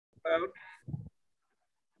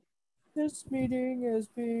This meeting is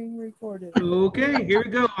being recorded. Okay, here we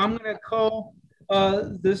go. I'm going to call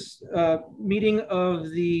this meeting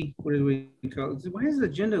of the, what do we call it? Why is the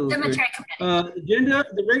agenda? Cemetery Committee.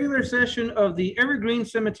 The regular session of the Evergreen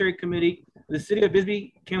Cemetery Committee, the City of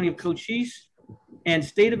Bisbee, County of Cochise, and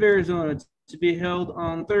State of Arizona, to be held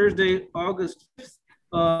on Thursday, August 5th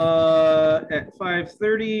at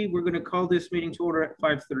 5:30. We're going to call this meeting to order at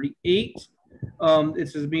 5:38.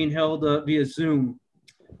 This is being held via Zoom.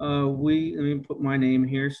 Let me put my name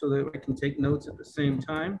here so that I can take notes at the same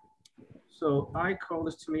time. So I call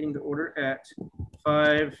this meeting to order at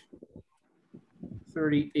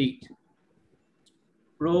 5:38.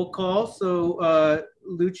 Roll call. So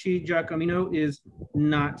Luci Giacomino is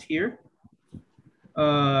not here.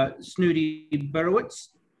 Snooty Berowitz.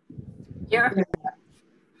 Here.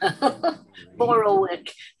 Borowik.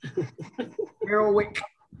 Berowik.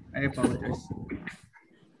 I apologize.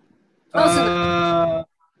 Why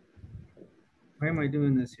am I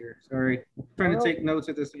doing this here? Sorry. I'm trying to take notes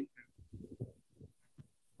at the same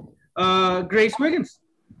time. Grace Wiggins.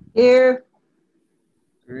 Here.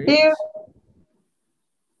 Great. Here.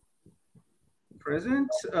 Present.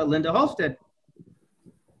 Linda Halstead.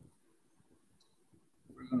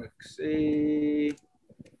 We're going to say,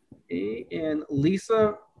 and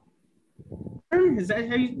Lisa, is that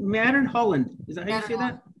how you, Mattern Holland? Is that how you say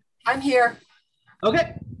that? I'm here.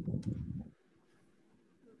 Okay.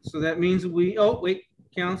 So that means we,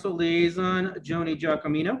 Council Liaison, Joni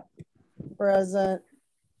Giacomino. Present.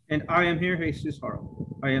 And I am here, Jesus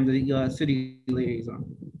Harrell. I am the City Liaison.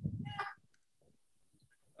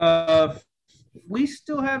 We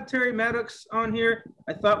still have Terry Maddox on here.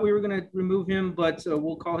 I thought we were going to remove him, but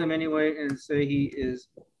we'll call him anyway and say he is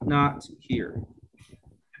not here.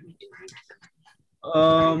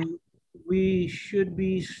 We should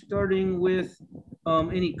be starting with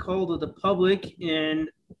any call to the public, and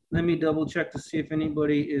let me double check to see if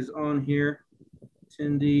anybody is on here.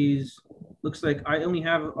 Attendees. Looks like I only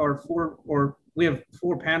have we have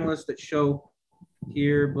four panelists that show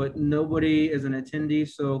here, but nobody is an attendee.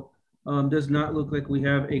 So does not look like we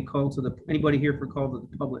have a call to anybody here for call to the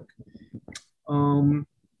public.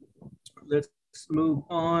 Let's move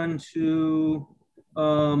on to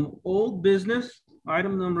old business.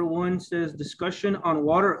 Item number 1 says discussion on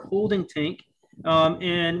water holding tank.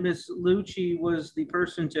 And Ms. Lucci was the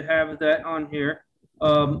person to have that on here.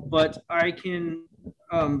 But I can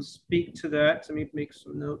speak to that. Let me make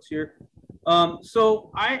some notes here.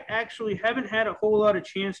 So I actually haven't had a whole lot of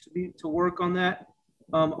chance to work on that.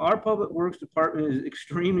 Our Public Works Department is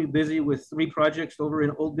extremely busy with 3 projects over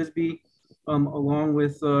in Old Bisbee, along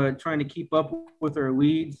with trying to keep up with our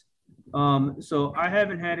weeds. So I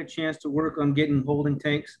haven't had a chance to work on getting holding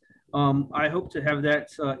tanks. I hope to have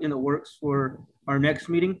that in the works for our next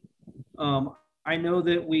meeting. I know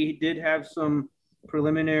that we did have some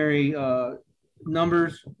preliminary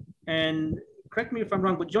numbers, and correct me if I'm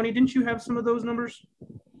wrong, but Joni, didn't you have some of those numbers?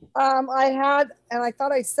 I had, and I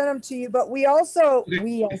thought I sent them to you, but we also,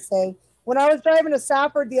 when I was driving to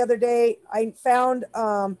Safford the other day, I found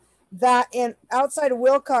that outside of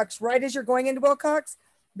Wilcox, right as you're going into Wilcox,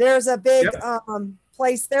 there's a big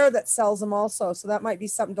place there that sells them also. So that might be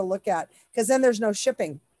something to look at, because then there's no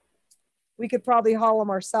shipping. We could probably haul them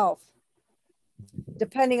ourselves,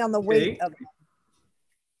 depending on the weight of them.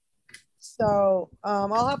 So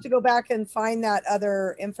I'll have to go back and find that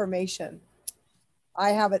other information.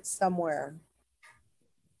 I have it somewhere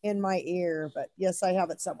in my ear, but yes, I have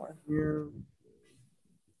it somewhere. You're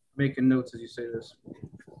making notes as you say this.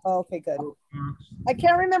 Oh, okay, good. I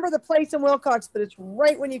can't remember the place in Wilcox, but it's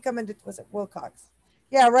right when you come into, was it Wilcox?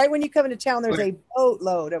 Yeah, right when you come into town, there's a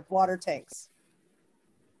boatload of water tanks.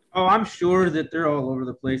 Oh, I'm sure that they're all over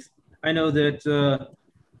the place. I know that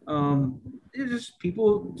there's just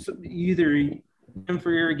people either use them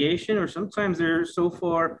for irrigation, or sometimes they're so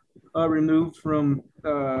far removed from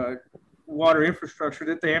water infrastructure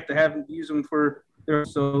that they have to use them for their.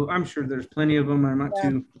 So I'm sure there's plenty of them.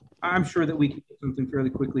 I'm sure that we can get something fairly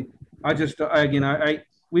quickly.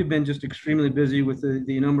 We've been just extremely busy with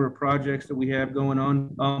the number of projects that we have going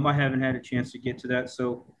on. I haven't had a chance to get to that.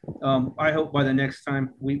 So I hope by the next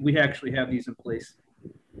time we actually have these in place.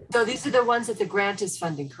 So these are the ones that the grant is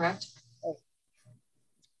funding, correct?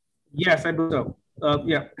 Yes, I believe so.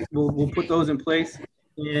 Yeah, we'll put those in place,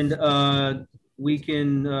 and we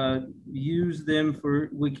can use them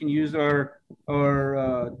we can use our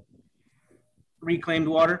reclaimed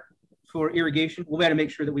water for irrigation. We've got to make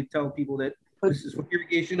sure that we tell people that this is for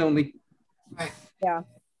irrigation only. Right. Yeah.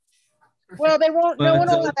 Well, no one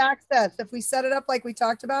will have access. If we set it up like we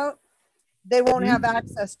talked about, they won't have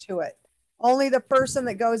access to it. Only the person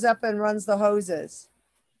that goes up and runs the hoses,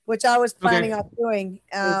 which I was planning on doing.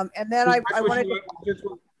 And then I wanted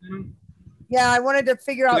to, yeah, I wanted to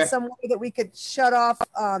figure out some way that we could shut off,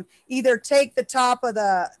 either take the top of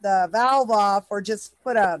the valve off or just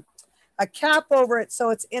put a cap over it so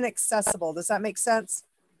it's inaccessible. Does that make sense?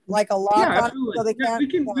 Like a lock on it so they can't.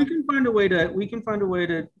 We can find a way to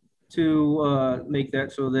make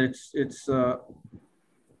that so that it's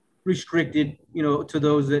restricted, you know, to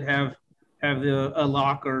those that have a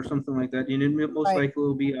lock or something like that. You know, most likely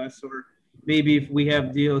will be us, or maybe if we have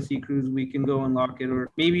DLC crews, we can go and lock it, or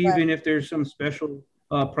maybe even if there's some special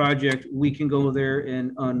project, we can go there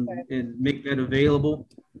and make that available.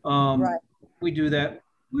 We do that.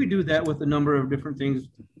 We do that with a number of different things.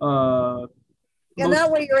 And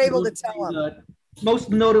that way you're able to tell them. Most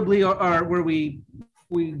notably are where we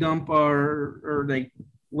dump our like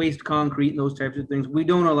waste concrete and those types of things. We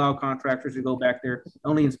don't allow contractors to go back there,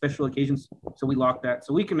 only in special occasions. So we lock that.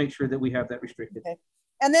 So we can make sure that we have that restricted. Okay.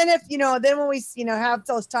 And then if, you know, then when we, you know, have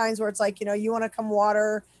those times where it's like, you know, you want to come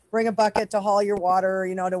water, bring a bucket to haul your water,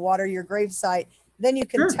 you know, to water your grave site, then you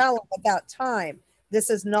can tell them at that time, this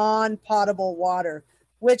is non-potable water,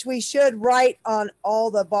 which we should write on all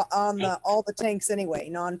the tanks anyway,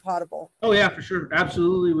 non-potable. Oh yeah, for sure.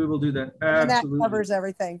 Absolutely. We will do that. Absolutely. And that covers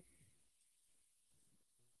everything.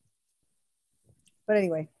 But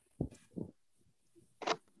anyway.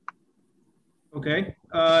 Okay.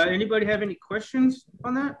 Anybody have any questions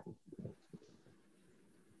on that?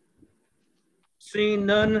 Seeing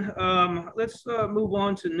none, let's move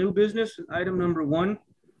on to new business. Item number 1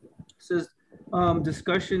 says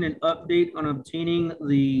discussion and update on obtaining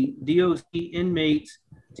the DOC inmates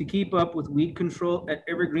to keep up with weed control at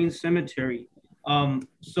Evergreen Cemetery. I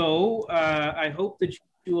hope that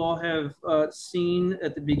you all have seen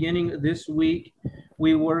at the beginning of this week,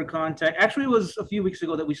 we were contacted. Actually, it was a few weeks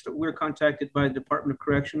ago that we were contacted by the Department of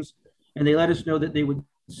Corrections, and they let us know that they would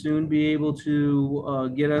soon be able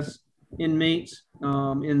to get us inmates.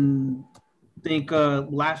 I think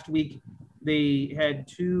last week they had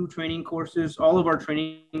 2 training courses. All of our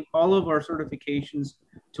certifications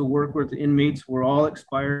to work with the inmates were all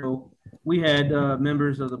expired. So we had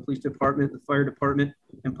members of the police department, the fire department,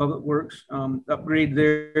 and public works upgrade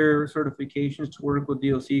their certifications to work with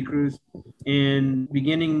DOC crews. And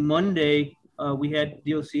beginning Monday, we had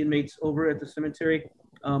DOC inmates over at the cemetery.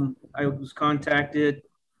 I was contacted,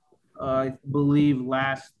 I believe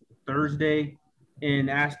last Thursday, and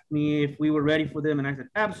asked me if we were ready for them. And I said,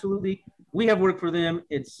 absolutely. We have work for them.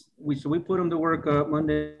 So we put them to work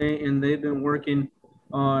Monday, and they've been working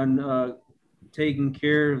on taking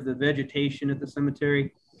care of the vegetation at the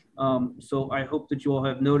cemetery. So I hope that you all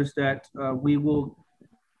have noticed that. We will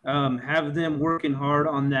have them working hard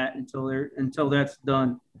on that until that's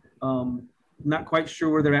done. Not quite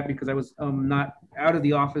sure where they're at because I was not out of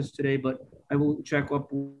the office today, but I will check up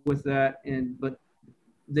with that. But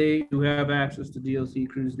they do have access to DOC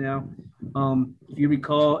crews now. If you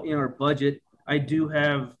recall in our budget, I do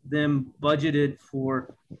have them budgeted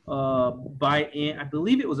for I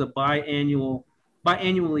believe it was a biannually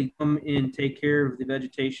come and take care of the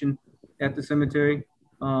vegetation at the cemetery.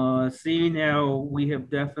 Seeing how we have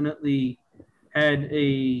definitely had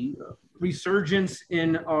a resurgence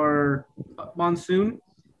in our monsoon,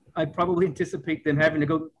 I probably anticipate them having to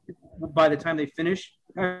go, by the time they finish,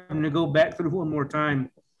 having to go back through one more time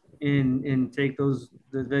and take the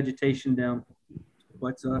vegetation down.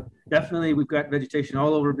 But definitely we've got vegetation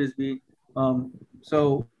all over Bisbee.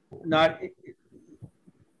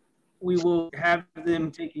 We will have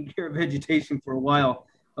them taking care of vegetation for a while,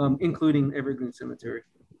 including Evergreen Cemetery.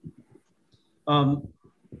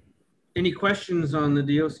 Any questions on the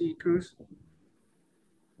DOC crews?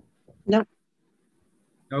 No.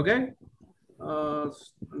 Okay. Let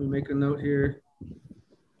me make a note here.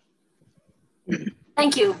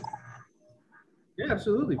 Thank you. Yeah,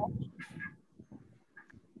 absolutely.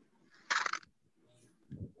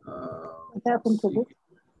 What happened to this?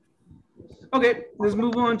 Okay, let's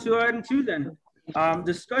move on to item 2 then.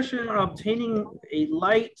 Discussion on obtaining a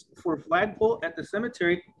light for flagpole at the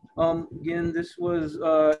cemetery. Again, this was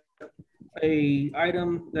a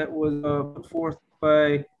item that was put forth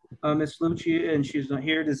by Ms. Lucci, and she's not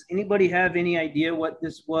here. Does anybody have any idea what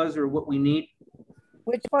this was or what we need?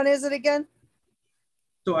 Which one is it again?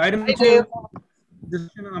 So item 2,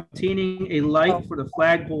 discussion on obtaining a light for the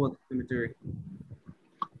flagpole at the cemetery.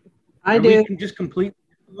 I do. We can just complete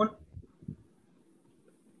one.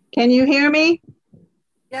 Can you hear me?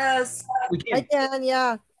 Yes. We can. I can,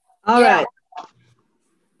 yeah. All right.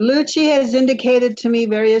 Lucci has indicated to me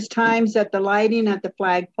various times that the lighting at the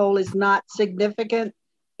flagpole is not significant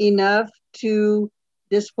enough to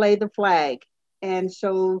display the flag. And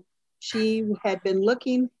so she had been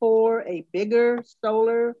looking for a bigger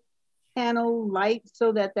solar panel light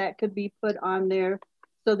so that that could be put on there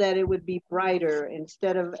so that it would be brighter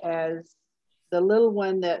instead of as the little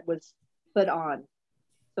one that was put on.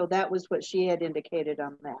 So that was what she had indicated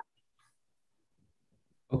on that.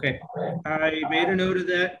 Okay, I made a note of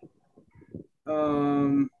that.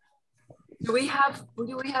 Do we have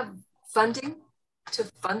funding to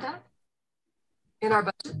fund that in our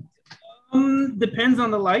budget? Depends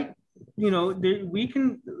on the light. You know, we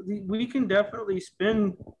can definitely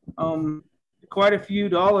spend quite a few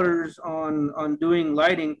dollars on doing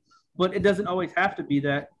lighting, but it doesn't always have to be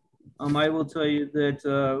that. I will tell you that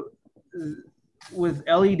with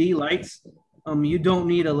LED lights, you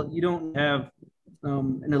don't have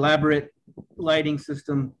an elaborate lighting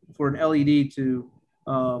system for an LED to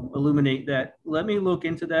illuminate that. Let me look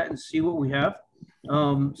into that and see what we have.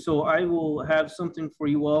 So I will have something for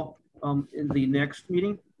you all in the next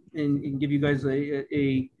meeting and give you guys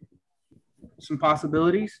some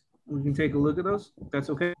possibilities. We can take a look at those. If that's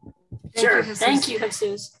okay. Sure. Thank you,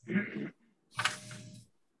 Jesus.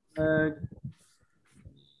 To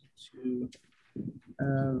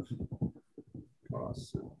have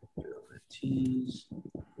possibilities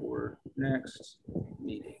for next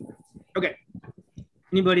meeting. Okay.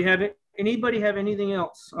 Anybody have it? Anybody have anything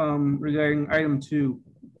else regarding item 2?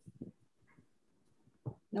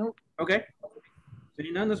 Nope. Okay.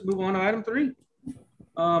 Seeing none, let's move on to item 3.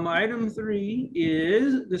 Item 3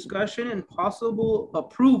 is discussion and possible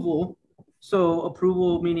approval. So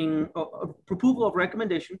approval meaning approval of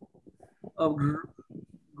recommendation of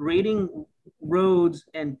grading roads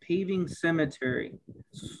and paving cemetery.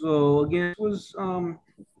 So again, this was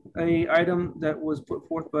a item that was put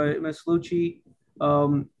forth by Ms. Lucci.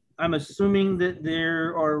 I'm assuming that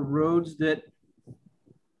there are roads that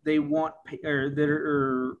they want or that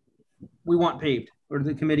are we want paved, or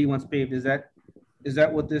the committee wants paved. Is that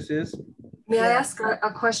what this is? May I ask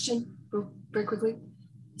a question very quickly?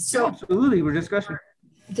 So absolutely, we're discussing.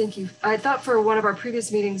 Thank you. I thought for one of our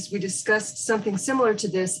previous meetings, we discussed something similar to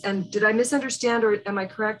this. And did I misunderstand, or am I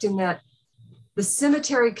correct in that the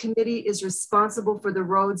cemetery committee is responsible for the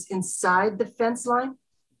roads inside the fence line?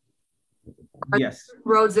 Yes.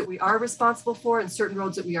 Roads that we are responsible for and certain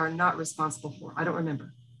roads that we are not responsible for. I don't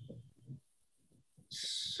remember.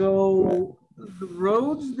 So the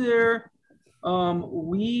roads there,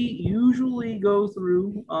 we usually go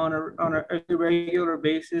through on a regular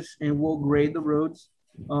basis, and we'll grade the roads,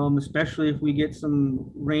 especially if we get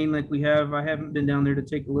some rain like we have. I haven't been down there to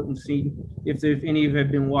take a look and see if any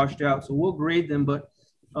have been washed out. So we'll grade them, but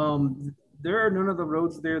there are none of the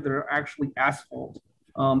roads there that are actually asphalt.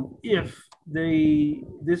 If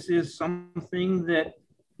this is something that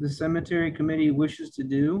the cemetery committee wishes to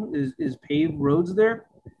do is pave roads there.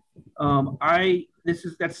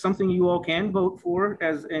 That's something you all can vote for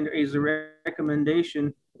as a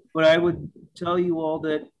recommendation, but I would tell you all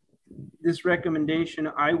that this recommendation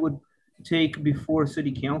I would take before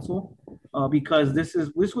city council because this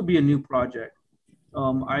would be a new project.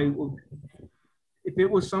 If it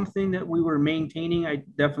was something that we were maintaining,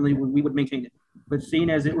 we would maintain it. But seeing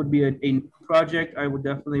as it would be a project, I would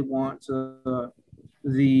definitely want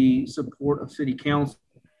the support of city council.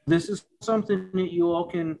 This is something that you all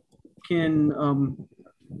can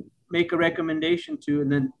make a recommendation to,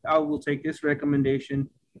 and then I will take this recommendation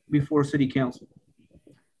before city council.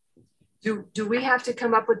 Do we have to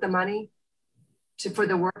come up with the money for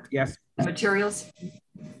the work? Yes. Materials?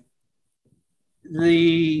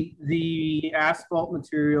 The asphalt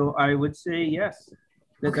material, I would say yes.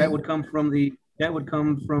 That would come from the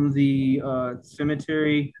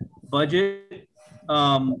cemetery budget.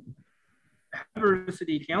 However, the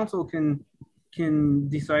city council can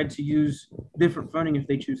decide to use different funding if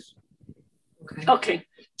they choose. Okay.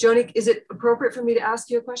 Joni, is it appropriate for me to ask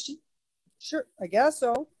you a question? Sure, I guess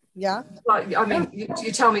so. Yeah. Well, I mean,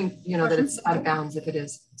 you tell me, that it's out of bounds if it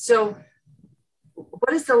is. So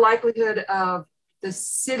what is the likelihood of the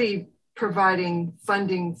city providing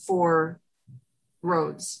funding for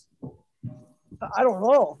roads? I don't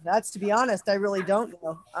know. That's, to be honest, I really don't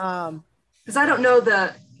know. Because I don't know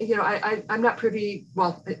I'm not privy.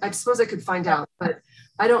 Well, I suppose I could find out, but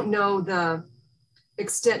I don't know the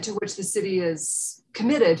extent to which the city is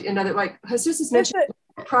committed. In other, like Jesus has mentioned,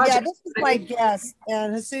 project. Yeah, this is my guess.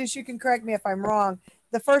 And Jesus, you can correct me if I'm wrong.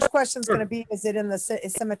 The first question is going to be: is it in the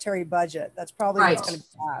cemetery budget? That's probably what's going to be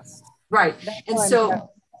asked. Right. That's and so,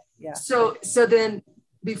 yeah. So then,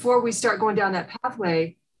 before we start going down that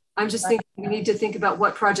pathway, I'm just thinking we need to think about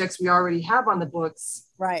what projects we already have on the books.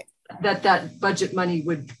 Right. That budget money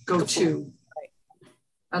would go to. Right.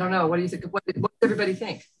 I don't know. What do you think? What does everybody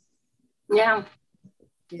think? Yeah.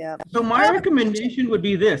 Yeah. So my recommendation would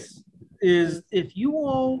be this, is if you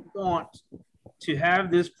all want to have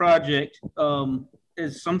this project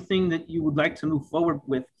as something that you would like to move forward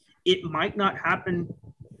with, it might not happen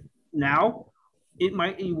now.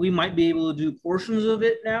 We might be able to do portions of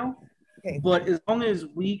it now, Okay. but as long as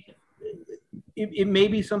it may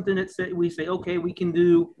be something that we say, okay, we can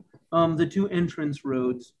do the 2 entrance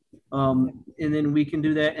roads, and then we can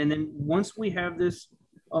do that. And then once we have this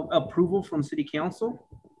approval from City Council,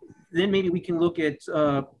 then maybe we can look at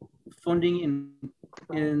funding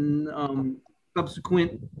in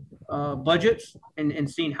subsequent budgets and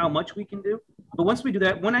seeing how much we can do. But once we do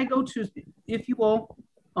that, when I go to, if you all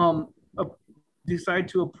decide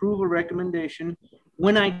to approve a recommendation,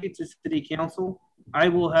 when I get to City Council, I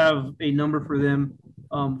will have a number for them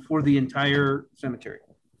for the entire cemetery.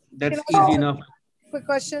 That's easy enough. Quick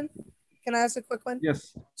question. Can I ask a quick one?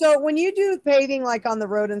 Yes. So when you do paving, like on the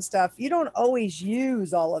road and stuff, you don't always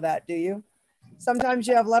use all of that, do you? Sometimes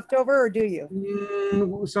you have leftover, or do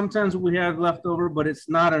you? Sometimes we have leftover, but it's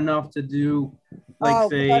not enough to do, like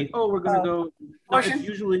we're gonna go. No,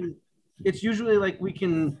 it's usually like we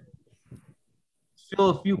can fill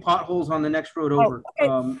a few potholes on the next road over.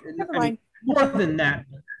 Okay. Never mind. More than that.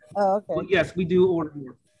 Oh, okay. But yes, we do order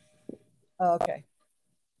more. Oh, okay.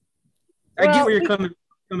 I get where you're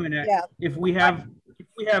coming at. Yeah. If we have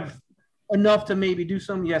enough to maybe do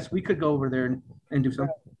some, yes, we could go over there and do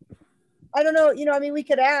something. I don't know. I mean, we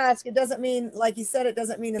could ask. It doesn't mean, like you said, it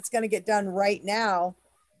doesn't mean it's going to get done right now.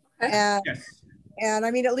 And, yes. And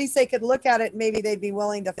I mean, at least they could look at it. Maybe they'd be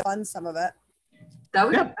willing to fund some of it. That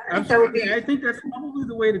would, yeah, absolutely. I think that's probably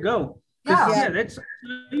the way to go. Yeah. That's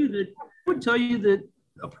I would tell you that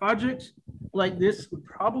a project like this would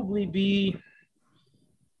probably be,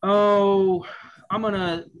 I'm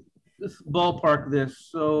gonna ballpark this.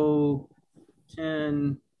 So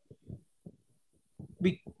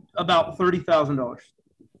be about $30,000.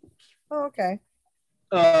 Oh, okay.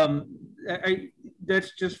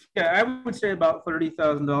 That's just, I would say about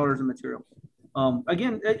 $30,000 in material.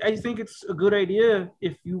 Again, I think it's a good idea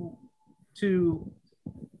if you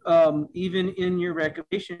even in your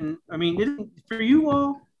recommendation, I mean, for you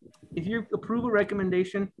all, if you approve a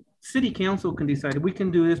recommendation, City Council can decide we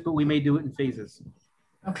can do this, but we may do it in phases.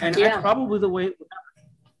 okay. And that's probably the way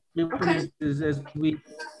is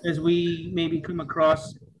as we maybe come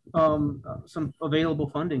across some available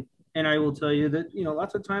funding. And I will tell you that,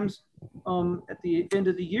 lots of times at the end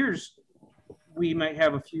of the years, we might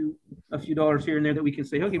have a few dollars here and there that we can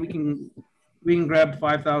say, okay, we can grab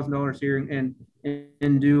 $5,000 here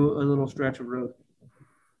and do a little stretch of road.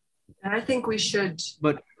 And I think we should.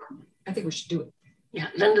 But I think we should do it. Yeah,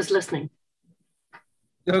 Linda's listening.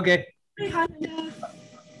 Okay. Hi, Linda.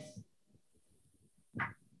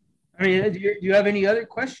 I mean, do you have any other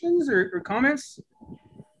questions or comments?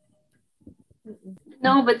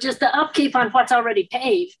 No, but just the upkeep on what's already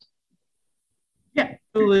paved. Yeah,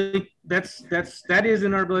 absolutely. That is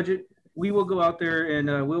in our budget. We will go out there and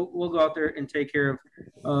we'll go out there and take care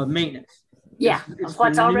of maintenance. Yeah, it's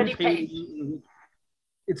what's already paved.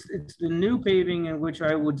 It's the new paving in which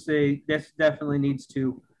I would say that definitely needs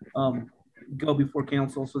to go before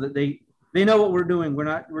council so that they know what we're doing.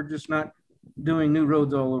 We're just not doing new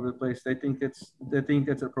roads all over the place. They think that's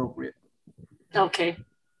appropriate. Okay.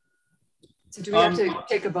 So do we have to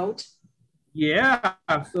take a vote? Yeah.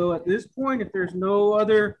 So at this point, if there's no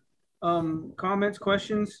other comments,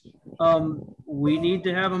 questions, we need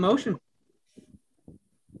to have a motion.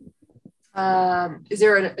 Is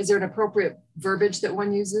there an appropriate verbiage that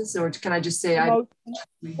one uses, or can I just say I know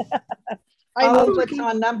what's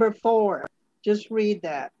on number 4. Just read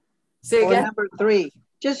that. Say again. Number 3.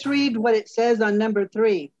 Just read what it says on number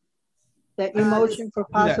 3. That you motion for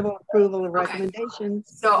possible approval of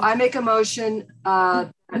recommendations. So I make a motion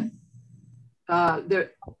that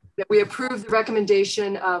we approve the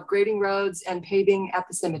recommendation of grading roads and paving at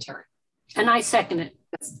the cemetery. And I second it.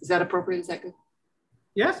 Is that appropriate? Is that good?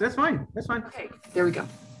 Yes, that's fine. That's fine. Okay, there we go.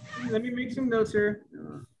 Let me make some notes here.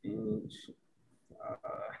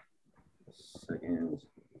 Seconds.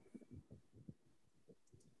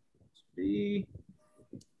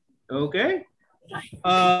 Okay.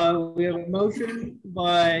 We have a motion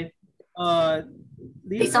by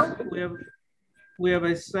Lisa. We have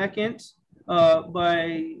a second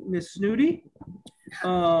by Ms. Snooty.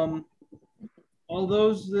 All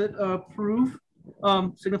those that approve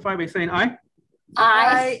signify by saying aye.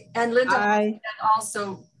 Aye. And Linda Aye.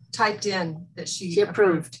 also typed in that she approved.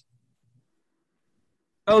 approved.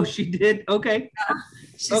 Oh, she did. Okay.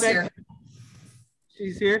 She's okay. here.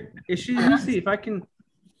 She's here. Is she? Let me see if I can.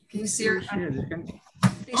 Can you see her?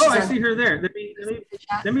 I Oh, I see her there.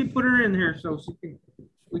 Let me put her in here so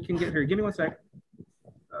we can get her. Give me one sec.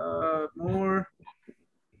 More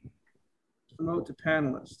promote to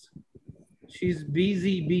panelist. She's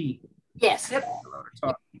BZB. Yes. Yep.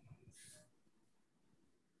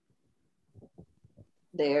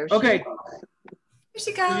 There she Okay. is. Here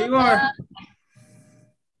she There goes. you are.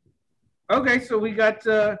 Okay, so we got,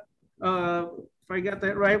 if I got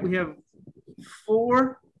that right, we have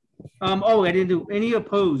 4. Oh, I didn't do any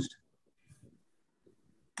opposed.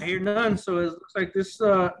 I hear none. So it looks like this,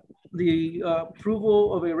 the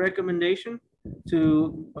approval of a recommendation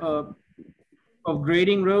to of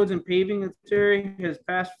grading roads and paving area has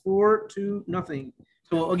passed 4-0.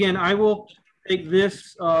 So again, I will take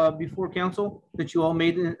this before council that you all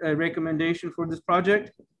made a recommendation for this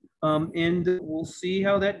project. And we'll see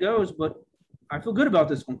how that goes, but I feel good about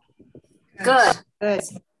this one. Good. Good.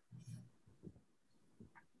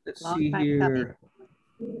 Let's Long see time here.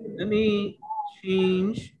 Let me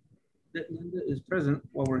change that Linda is present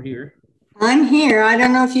while we're here. I'm here. I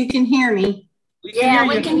don't know if you can hear me. We Yeah,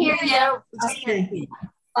 we you. can hear you. Okay.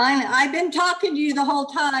 Fine. I've been talking to you the whole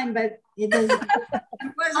time, but it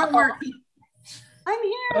wasn't working. I'm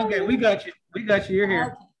here. Okay, we got you. We got you. You're here.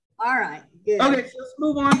 Okay. All right. Good. Okay, so let's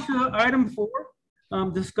move on to item 4.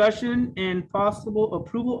 Discussion and possible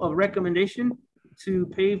approval of recommendation to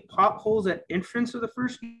pave potholes at entrance of the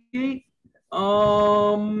first gate.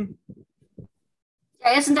 Yeah,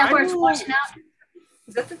 isn't that where it's washing out?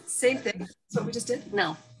 Is that the same thing? That's what we just did?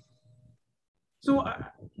 No. So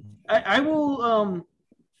I will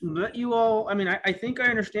let you all, I mean, I think I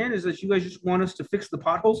understand is that you guys just want us to fix the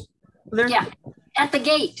potholes there? Yeah, at the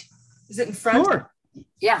gate. Is it in front? Sure.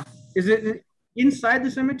 Yeah. Is it inside the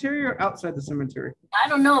cemetery or outside the cemetery? I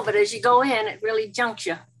don't know, but as you go in, it really junks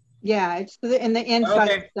you. Yeah, it's in the inside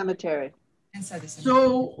Okay. of the cemetery. Inside the cemetery.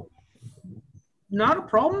 So, not a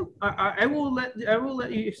problem. I will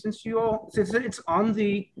let you, since it's on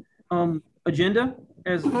the agenda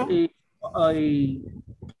as a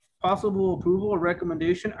possible approval or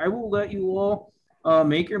recommendation, I will let you all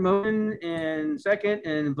make your motion and second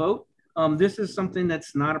and vote. This is something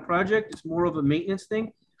that's not a project; it's more of a maintenance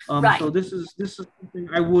thing. Right. So this is something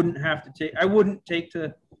I wouldn't have to take. I wouldn't take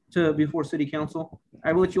to before city council.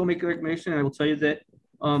 I will let you all make a recommendation. And I will tell you that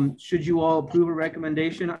should you all approve a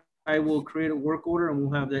recommendation, I will create a work order and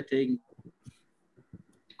we'll have that taken.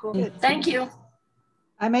 Cool. Thank you.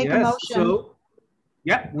 I make a motion. So,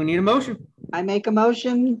 yeah, we need a motion. I make a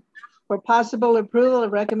motion for possible approval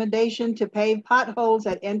of recommendation to pave potholes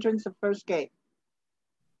at entrance of first gate.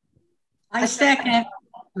 I second.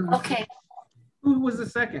 Okay. Who was the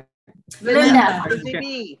second? Linda.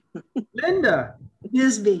 Okay. Linda.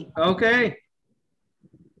 Bisbee. Okay.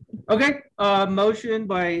 Okay. Motion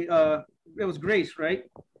by it was Grace, right?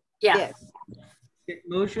 Yeah. Yes. Okay,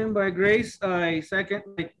 motion by Grace. Second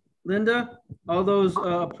by Linda. All those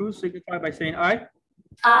approved signify by saying aye.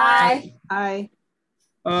 Aye. Aye.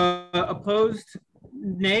 Opposed,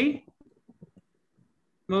 nay.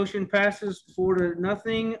 Motion passes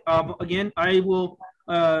 4-0. Again, I will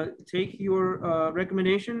take your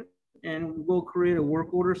recommendation and we'll create a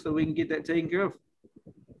work order so we can get that taken care of.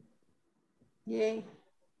 Yay.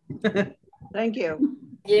 Thank you.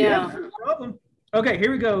 Yeah. No problem. Okay,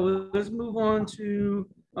 here we go. Let's move on to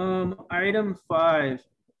item 5.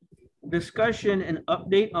 Discussion and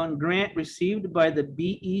update on grant received by the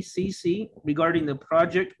BECC regarding the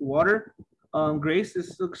project water. Grace,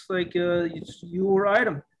 this looks like it's your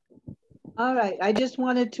item. All right. I just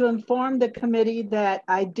wanted to inform the committee that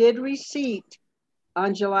I did receive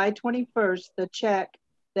on July 21st the check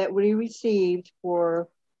that we received for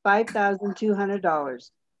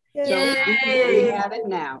 $5,200. So we have it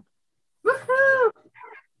now. Woohoo!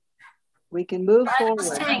 We can move Right,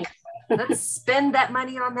 forward. tank. Let's spend that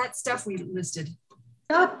money on that stuff we listed.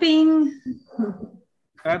 Shopping.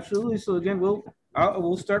 Absolutely. So again, we'll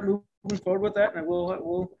start moving forward with that, and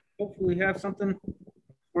we'll hopefully have something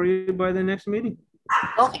for you by the next meeting.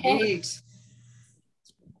 Okay. Great.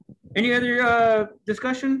 Any other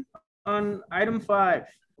discussion on item 5?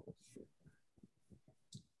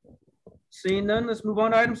 Seeing none, let's move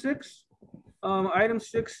on to item 6. Item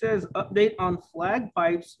 6 says update on flag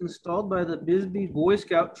pipes installed by the Bisbee Boy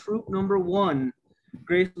Scout Troop Number 1.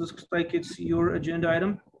 Grace, looks like it's your agenda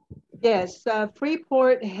item. Yes,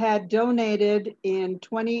 Freeport had donated in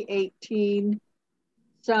 2018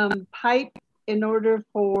 some pipe in order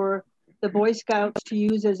for the Boy Scouts to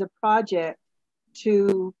use as a project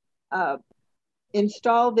to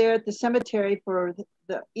install there at the cemetery for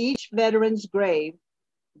each veteran's grave.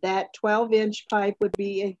 That 12-inch pipe would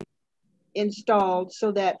be installed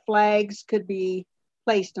so that flags could be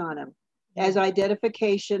placed on them. as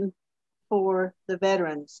identification for the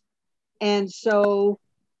veterans. And so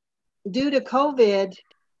due to COVID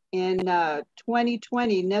in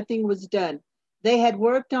 2020, nothing was done. They had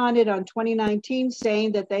worked on it on 2019,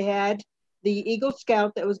 saying that they had the Eagle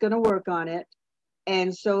Scout that was going to work on it.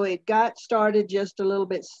 And so it got started just a little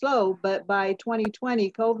bit slow, but by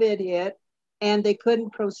 2020, COVID hit and they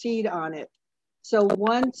couldn't proceed on it. So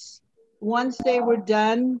once they were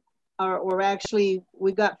done, or actually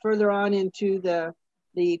we got further on into the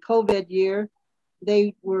COVID year,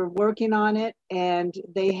 they were working on it and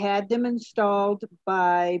they had them installed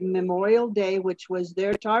by Memorial Day, which was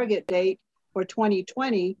their target date for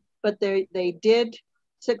 2020, but they did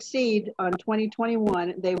succeed on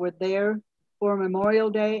 2021. They were there for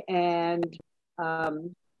Memorial Day, and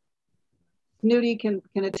Snooty can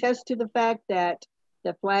attest to the fact that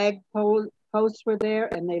the flag posts were there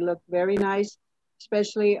and they looked very nice,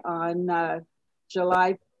 especially on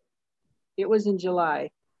July. It was in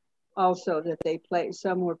July also that they placed,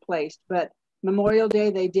 some were placed, but Memorial Day,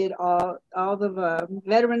 they did all the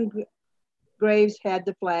veteran graves had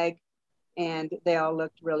the flag and they all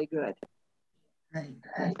looked really good. Right.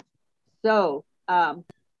 So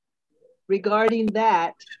regarding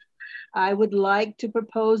that, I would like to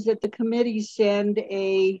propose that the committee send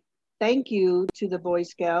a thank you to the Boy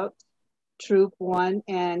Scout Troop 1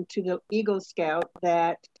 and to the Eagle Scout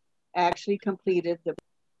that actually completed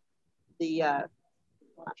the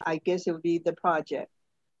I guess it would be the project.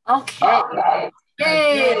 Okay.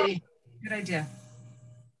 Yay. Good idea.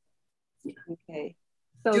 Okay.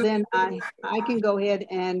 So then I can go ahead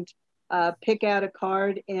and pick out a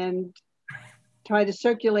card and try to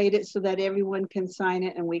circulate it so that everyone can sign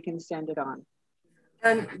it and we can send it on.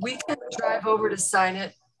 And we can drive over to sign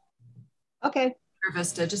it. Okay.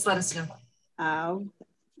 Vista, just let us know.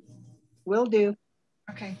 Will do.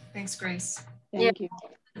 Okay, thanks, Grace. Thank you.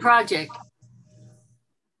 Project.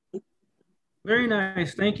 Very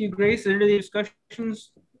nice. Thank you, Grace. Any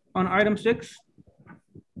discussions on item 6?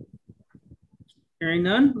 Hearing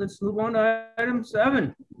none, let's move on to item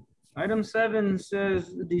 7. Item 7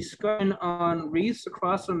 says discussion on wreaths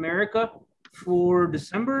across America for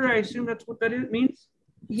December. I assume that's what that means?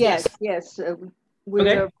 Yes.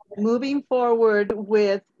 We're moving forward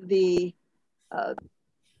with the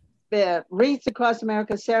Wreaths Across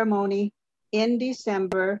America ceremony in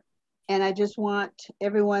December. And I just want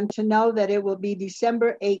everyone to know that it will be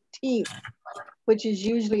December 18th, which is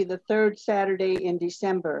usually the third Saturday in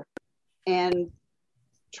December. And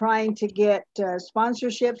trying to get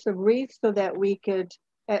sponsorships of wreaths so that we could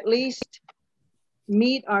at least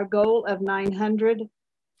meet our goal of 900.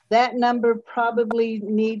 That number probably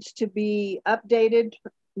needs to be updated.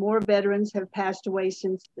 More veterans have passed away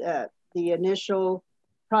since the initial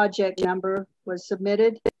project number was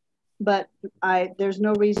submitted, but there's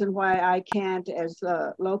no reason why I can't, as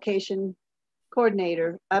a location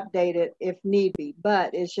coordinator, update it if need be.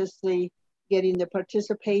 But it's just getting the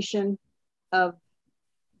participation of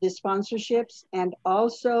the sponsorships, and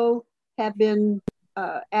also have been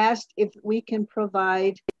asked if we can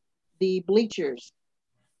provide the bleachers.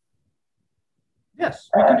 Yes,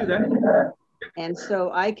 we can do that. And so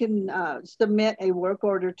I can submit a work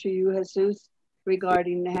order to you, Jesus,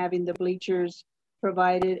 regarding having the bleachers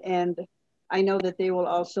provided. And I know that they will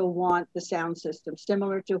also want the sound system,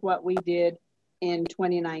 similar to what we did in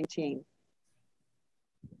 2019.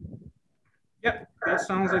 Yep, that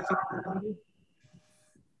sounds like something.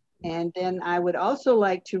 And then I would also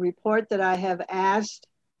like to report that I have asked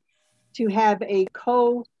to have a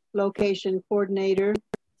co-location coordinator,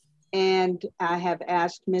 and I have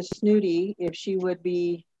asked Miss Snooty if she would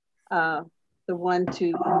be the one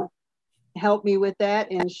to help me with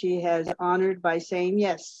that, and she has honored by saying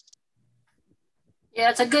yes.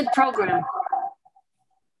 Yeah, it's a good program.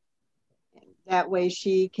 That way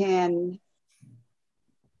she can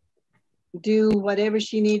do whatever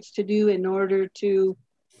she needs to do in order to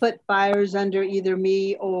put fires under either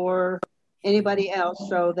me or anybody else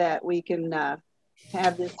so that we can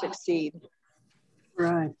have this succeed.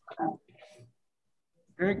 Right.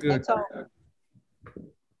 Very good. That's all.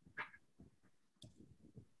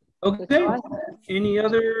 Okay. Any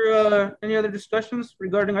other discussions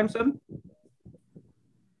regarding item 7?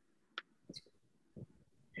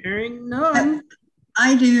 Hearing none.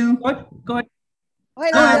 I do. Go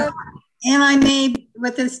ahead. And I may,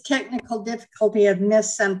 with this technical difficulty, have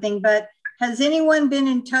missed something, but has anyone been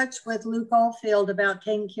in touch with Luke Oldfield about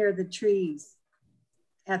taking care of the trees?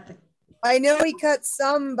 I know he cut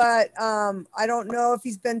some, but I don't know if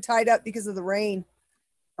he's been tied up because of the rain.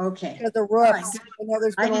 Okay. Because the roofs. I know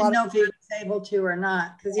there's I been a didn't lot know if he was able to or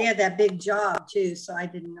not, because he had that big job too, so I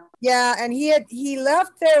didn't know. Yeah, and he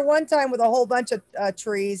left there one time with a whole bunch of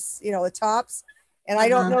trees, you know, the tops, and I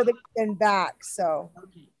don't know that he's been back. So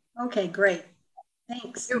Okay, great.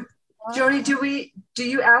 Thanks. Joni, do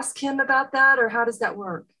you ask him about that, or how does that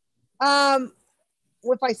work?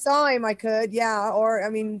 If I saw him, I could, yeah, or I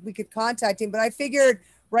mean, we could contact him. But I figured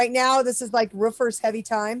right now this is like roofers' heavy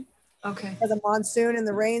time. Okay. For the monsoon and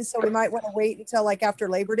the rain, so we might want to wait until like after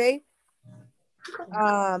Labor Day,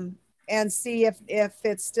 and see if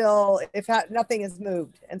it's still nothing has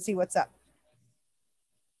moved, and see what's up.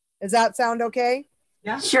 Does that sound okay?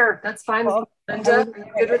 Yeah, sure, that's fine. Well, Linda, are you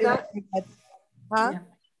good with that? Huh?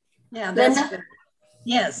 Yeah, that's Linda? good.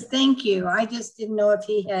 Yes, thank you. I just didn't know if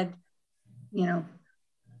he had, you know,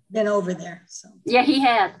 been over there. So Yeah, he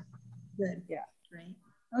had. good. Yeah. Great.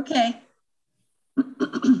 Okay.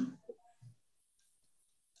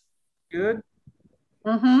 Good.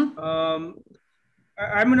 Mm-hmm.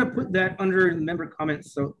 I'm gonna put that under member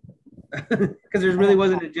comments, so because there really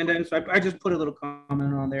wasn't an agenda, so I just put a little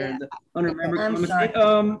comment on there under member comments. Sorry.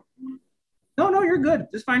 No, you're good.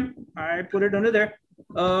 It's fine. I put it under there.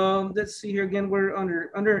 Let's see here again. We're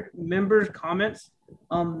under members comments.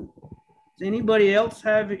 Does anybody else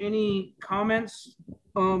have any comments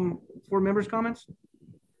for members comments?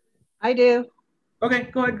 I do. Okay,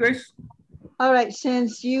 go ahead, Grace. All right,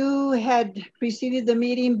 since you had preceded the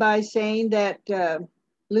meeting by saying that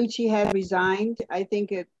Lucci had resigned, I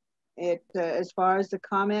think as far as the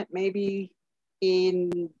comment, maybe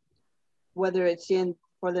in whether it's in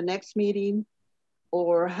for the next meeting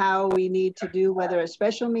or how we need to do whether a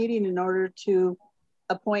special meeting in order to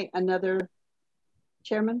appoint another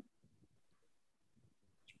chairman.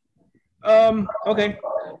 Okay.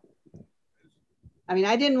 I mean,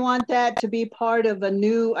 I didn't want that to be part of a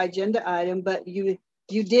new agenda item, but you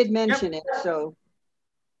did mention it, so.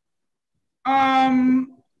 I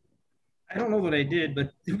don't know that I did,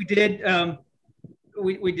 but we did.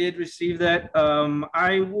 We did receive that.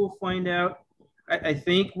 I will find out. I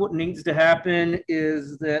think what needs to happen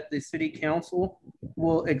is that the city council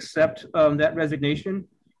will accept that resignation,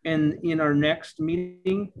 and in our next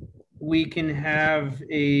meeting, we can have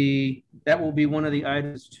that will be one of the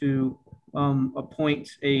items to appoint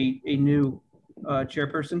a new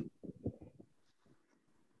chairperson.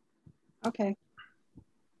 Okay.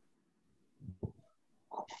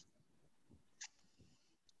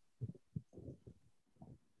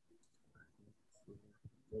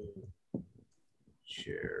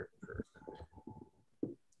 Chairperson.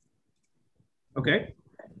 Okay.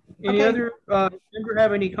 Any other member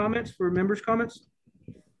have any comments for members' comments?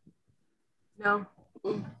 No.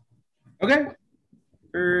 Okay.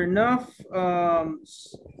 Fair enough.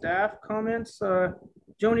 Staff comments.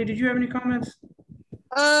 Joni, did you have any comments?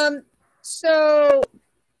 So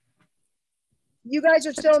you guys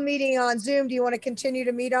are still meeting on Zoom. Do you want to continue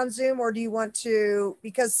to meet on Zoom, or do you want to,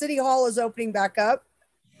 because City Hall is opening back up?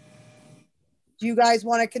 Do you guys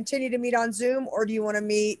want to continue to meet on Zoom, or do you want to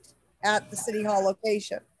meet at the City Hall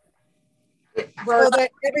location? So that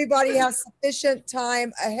everybody has sufficient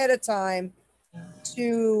time ahead of time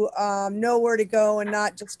to know where to go and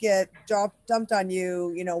not just get dumped on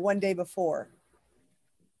you, you know, one day before.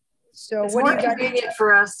 So It's what more do you guys convenient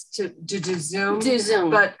for us to do Zoom. Do Zoom.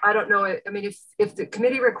 But I don't know. I mean, if the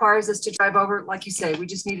committee requires us to drive over, like you say, we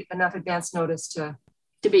just need enough advance notice to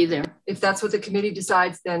be there. If that's what the committee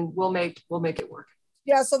decides, then we'll make it work.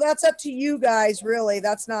 Yeah, so that's up to you guys, really.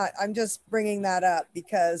 That's not, I'm just bringing that up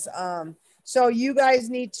because, so you guys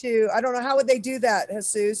need to, I don't know, how would they do that,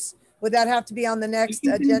 Jesus? Would that have to be on the next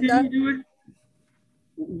agenda?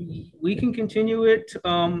 We can continue it.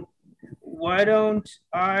 Why don't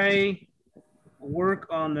I work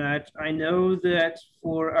on that? I know that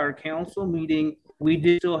for our council meeting, we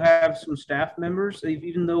did still have some staff members.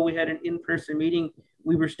 Even though we had an in-person meeting,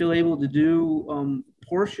 we were still able to do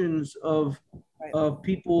portions of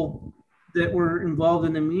people that were involved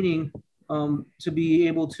in the meeting to be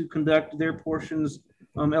able to conduct their portions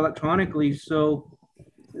electronically. So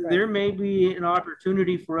there may be an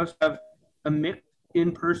opportunity for us to have a mix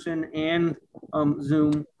in person and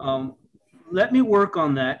Zoom. Let me work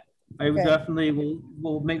on that. I definitely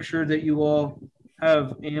will make sure that you all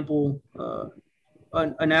have ample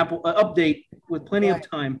an update with plenty of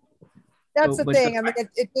time. That's the thing. I mean,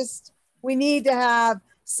 it just, we need to have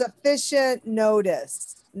sufficient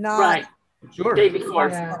notice, not sure. Day before.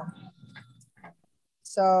 Yeah.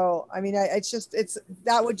 So, I mean,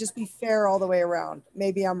 that would just be fair all the way around.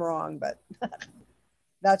 Maybe I'm wrong, but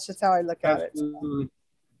that's just how I look at it.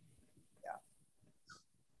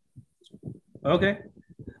 Okay.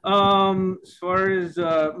 As far as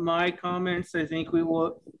my comments, I think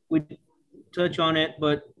we touch on it,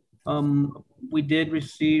 but we did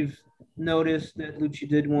receive notice that Lucci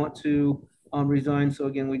did want to resign. So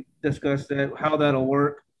again, we discussed that, how that'll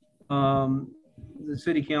work. The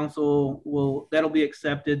city council that'll be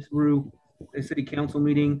accepted through a city council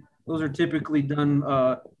meeting. Those are typically done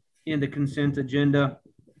in the consent agenda,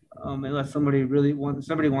 unless somebody wants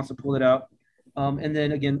to pull it out. And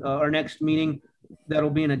then again, our next meeting, that'll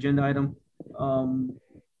be an agenda item.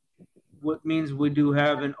 What means we do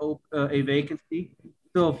have a vacancy.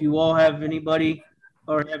 So if you all have anybody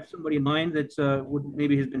or have somebody in mind that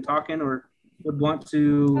maybe has been talking or would want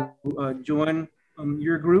to join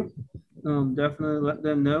your group, definitely let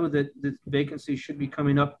them know that this vacancy should be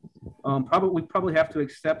coming up. We probably have to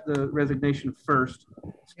accept the resignation first.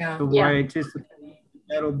 Yeah. So I anticipate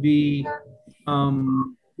that'll be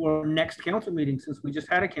for next council meeting, since we just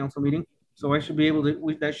had a council meeting. So I should be able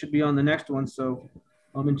to, that should be on the next one. So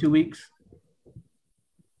in 2 weeks.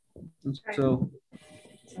 So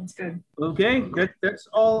sounds good. Okay, that's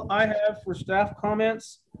all I have for staff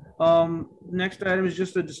comments. Next item is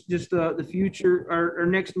just the future. Our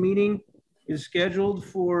next meeting is scheduled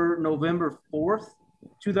for November 4th,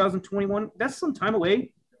 2021. That's some time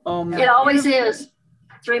away. It always is.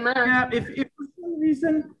 3 months. Yeah,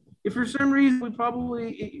 if for some reason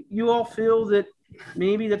you all feel that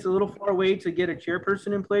maybe that's a little far away to get a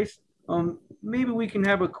chairperson in place, maybe we can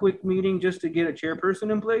have a quick meeting just to get a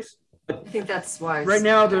chairperson in place. I think that's wise. Right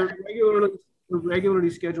now, the regularly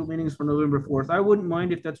scheduled meetings for November 4th. I wouldn't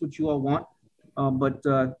mind if that's what you all want, but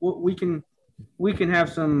we can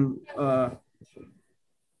have some.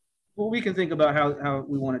 We can think about how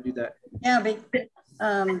we want to do that. Yeah, but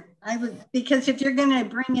I would, because if you're going to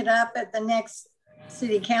bring it up at the next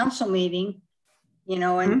city council meeting,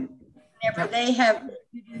 and whenever they have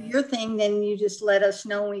you do your thing, then you just let us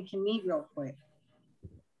know we can meet real quick.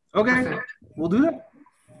 Okay, we'll do that.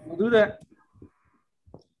 We'll do that.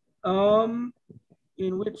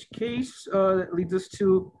 In which case, that leads us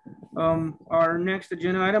to our next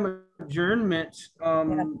agenda item, adjournment.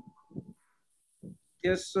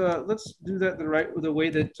 Yes, let's do that the way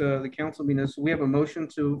that the council meeting is. We have a motion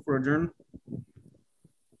for adjourn.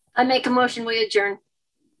 I make a motion, we adjourn.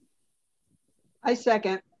 I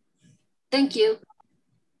second. Thank you.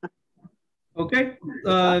 Okay,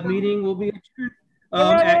 meeting will be adjourned.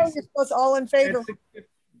 You're supposed to all in favor.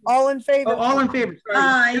 All in favor. Oh, all in favor.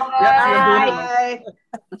 Sorry. Bye. Bye.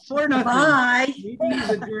 For nothing. Bye. Meeting is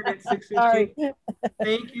adjourned at 6:15.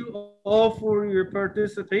 Thank you all for your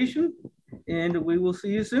participation, and we will see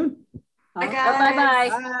you soon. Bye, guys. Bye-bye.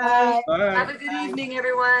 Bye. Bye. Have a good evening,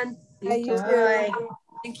 everyone. Hey, you too. Bye.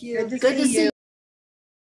 Thank you. Good to see you.